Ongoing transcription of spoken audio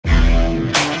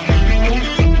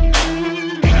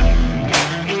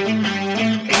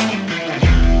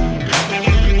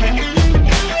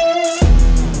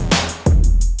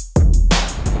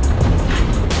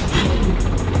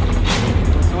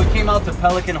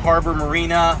Pelican Harbor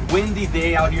Marina. Windy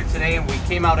day out here today, and we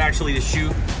came out actually to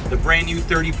shoot the brand new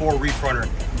 34 Reef Runner.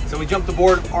 So we jumped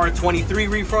aboard our 23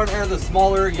 Reef Runner, the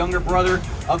smaller, younger brother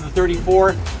of the 34,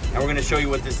 and we're gonna show you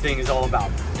what this thing is all about.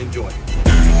 Enjoy.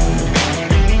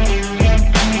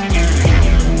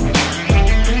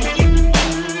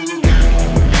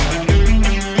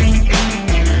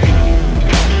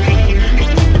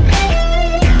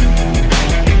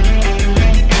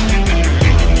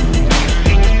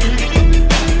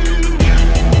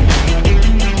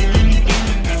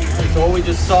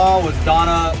 Saw was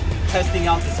Donna testing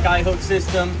out the skyhook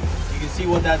system. You can see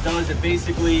what that does. It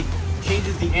basically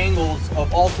changes the angles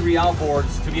of all three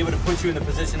outboards to be able to put you in the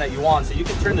position that you want. So you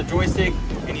can turn the joystick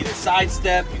and either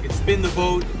sidestep, you can spin the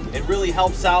boat. It really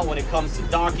helps out when it comes to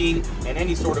docking and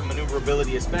any sort of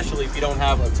maneuverability, especially if you don't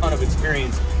have a ton of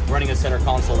experience running a center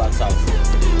console that size.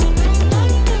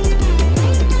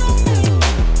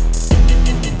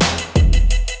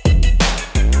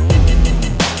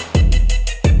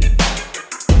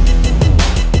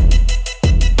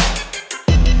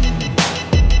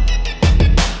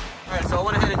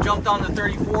 Jumped on the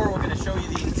 34. We're going to show you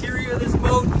the interior of this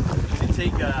boat and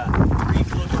take a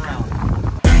brief look around.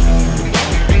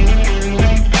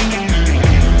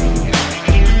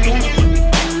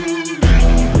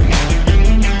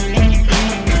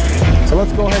 So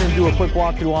let's go ahead and do a quick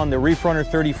walkthrough on the Reef Runner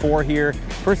 34 here.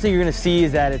 First thing you're going to see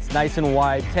is that it's nice and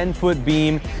wide, 10-foot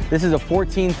beam. This is a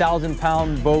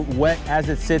 14,000-pound boat, wet as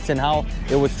it sits and how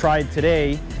it was tried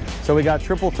today. So we got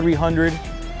triple 300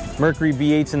 Mercury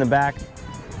V8s in the back.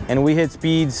 And we hit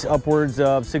speeds upwards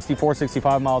of 64,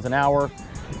 65 miles an hour.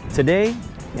 Today,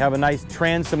 you have a nice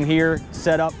transom here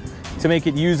set up to make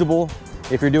it usable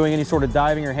if you're doing any sort of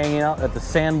diving or hanging out at the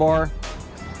sandbar.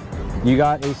 You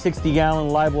got a 60-gallon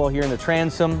live well here in the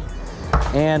transom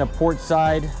and a port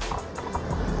side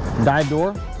dive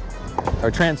door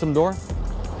or transom door.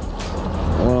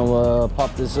 I'll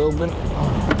pop this open.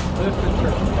 Lift and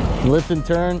turn. Lift and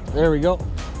turn. There we go.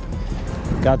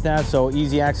 Got that, so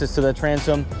easy access to the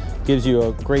transom. Gives you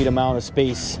a great amount of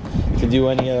space to do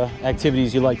any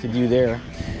activities you like to do there.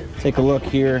 Take a look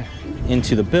here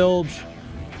into the bilge.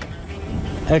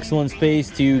 Excellent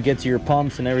space to get to your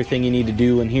pumps and everything you need to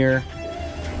do in here.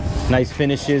 Nice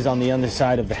finishes on the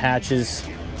underside of the hatches.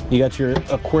 You got your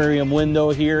aquarium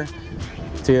window here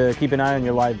to keep an eye on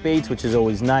your live baits, which is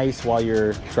always nice while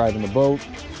you're driving the boat.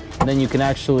 And then you can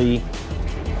actually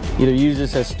either use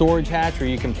this as storage hatch, or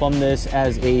you can plumb this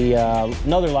as a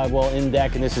another live well in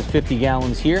deck, and this is 50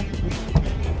 gallons here.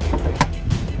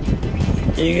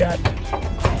 You got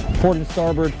port and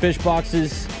starboard fish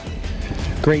boxes,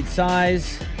 great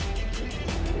size,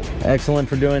 excellent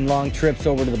for doing long trips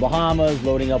over to the Bahamas,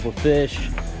 loading up with fish,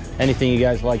 anything you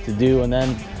guys like to do. And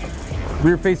then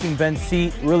rear facing bench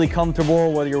seat, really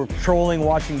comfortable whether you're patrolling,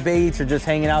 watching baits, or just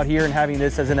hanging out here and having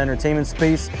this as an entertainment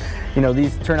space. You know,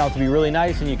 these turn out to be really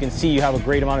nice, and you can see you have a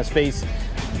great amount of space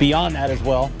beyond that as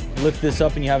well. Lift this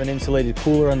up and you have an insulated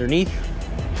cooler underneath.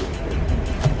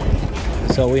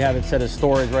 So we have it set as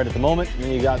storage right at the moment, and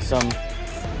then you got some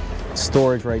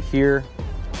storage right here.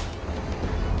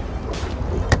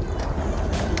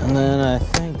 And then I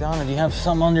think, Donna, do you have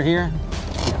some under here?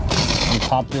 And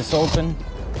pop this open.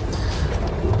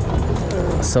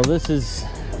 So this is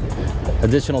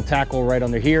additional tackle right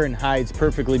under here and hides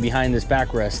perfectly behind this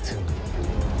backrest.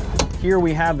 Here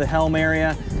we have the helm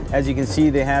area. As you can see,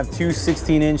 they have two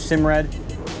 16-inch Simrad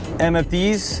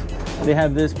MFDs. They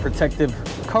have this protective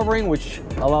covering, which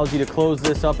allows you to close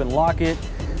this up and lock it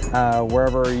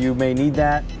wherever you may need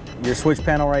that. Your switch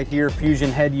panel right here,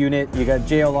 Fusion head unit. You got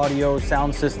JL audio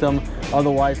sound system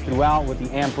otherwise throughout with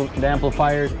the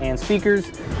amplifiers and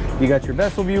speakers. You got your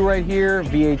vessel view right here,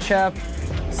 VHF,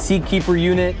 Seakeeper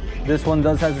unit. This one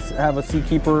does have a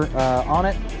Seakeeper on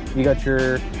it. You got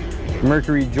your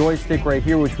Mercury joystick right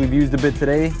here, which we've used a bit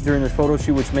today during this photo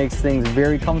shoot, which makes things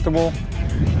very comfortable.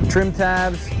 Trim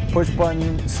tabs, push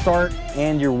button start,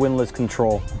 and your windlass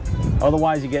control.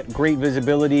 Otherwise, you get great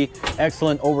visibility,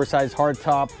 excellent oversized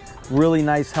hardtop, really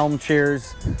nice helm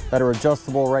chairs that are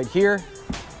adjustable right here.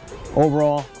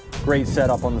 Overall, great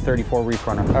setup on the 34 Reef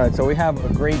Runner. All right, so we have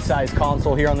a great size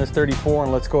console here on this 34,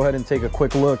 and let's go ahead and take a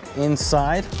quick look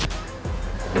inside.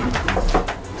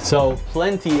 So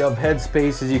plenty of head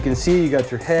space. As you can see, you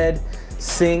got your head,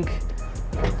 sink,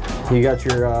 you got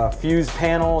your fuse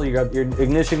panel, you got your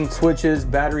ignition switches,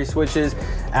 battery switches,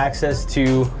 access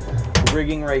to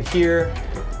rigging right here,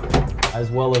 as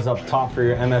well as up top for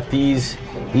your MFDs.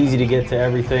 Easy to get to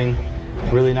everything,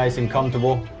 really nice and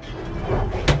comfortable.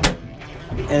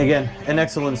 And again, an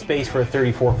excellent space for a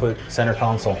 34-foot center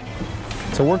console.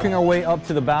 So So working our way up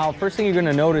to the bow, first thing you're going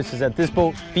to notice is that this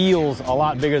boat feels a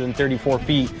lot bigger than 34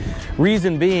 feet.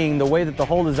 Reason being, the way that the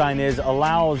hull design is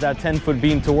allows that 10-foot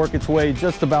beam to work its way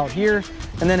just about here,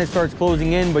 and then it starts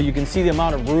closing in, but you can see the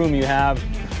amount of room you have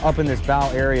up in this bow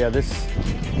area. This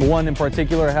one in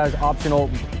particular has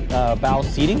optional bow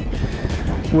seating,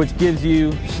 which gives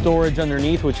you storage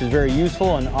underneath, which is very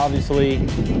useful, and obviously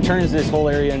turns this whole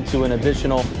area into an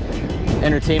additional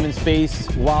entertainment space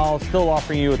while still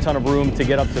offering you a ton of room to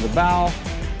get up to the bow.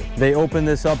 They open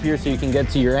this up here so you can get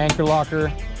to your anchor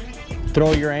locker,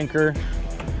 throw your anchor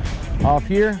off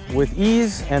here with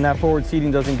ease, and that forward seating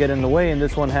doesn't get in the way. And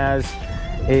this one has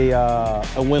a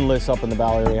windlass up in the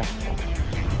bow area.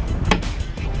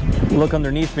 Look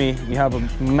underneath me, you have a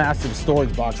massive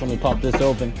storage box. Let me pop this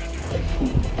open.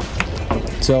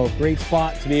 So great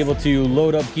spot to be able to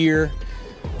load up gear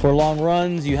for long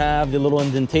runs. You have the little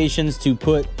indentations to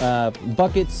put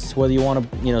buckets, whether you want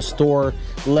to store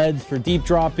leads for deep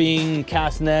dropping,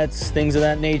 cast nets, things of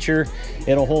that nature.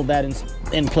 It'll hold that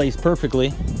in place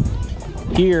perfectly.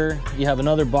 Here you have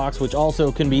another box which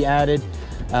also can be added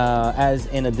as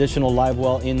an additional live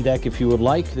well in deck if you would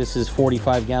like. This is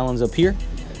 45 gallons up here,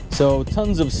 so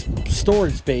tons of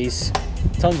storage space,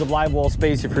 tons of live well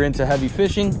space if you're into heavy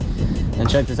fishing. And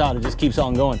check this out, it just keeps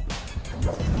on going.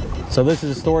 So this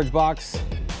is a storage box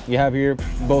you have here,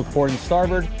 both port and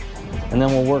starboard, and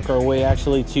then we'll work our way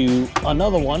actually to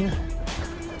another one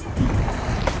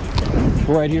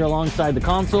right here alongside the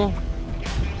console.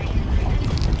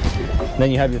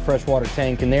 Then you have your freshwater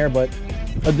tank in there, but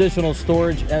additional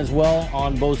storage as well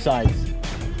on both sides.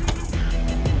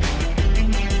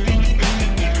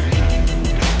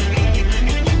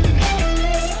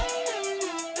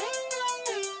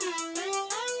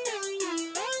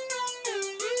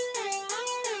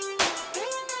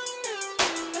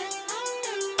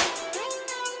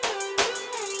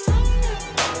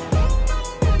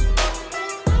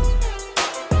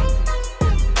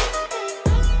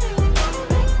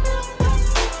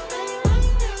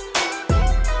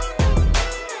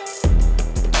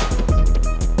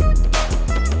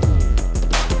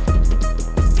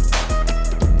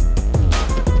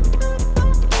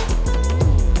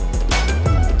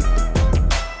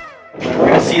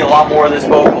 See a lot more of this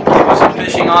boat. Hopefully do some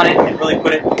fishing on it and really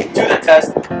put it to the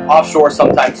test offshore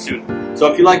sometime soon. So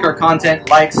if you like our content,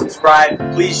 like, subscribe,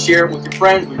 please share it with your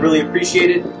friends. We really appreciate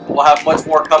it. We'll have much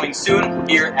more coming soon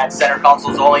here at Center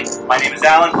Consoles Only. My name is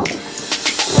Alan.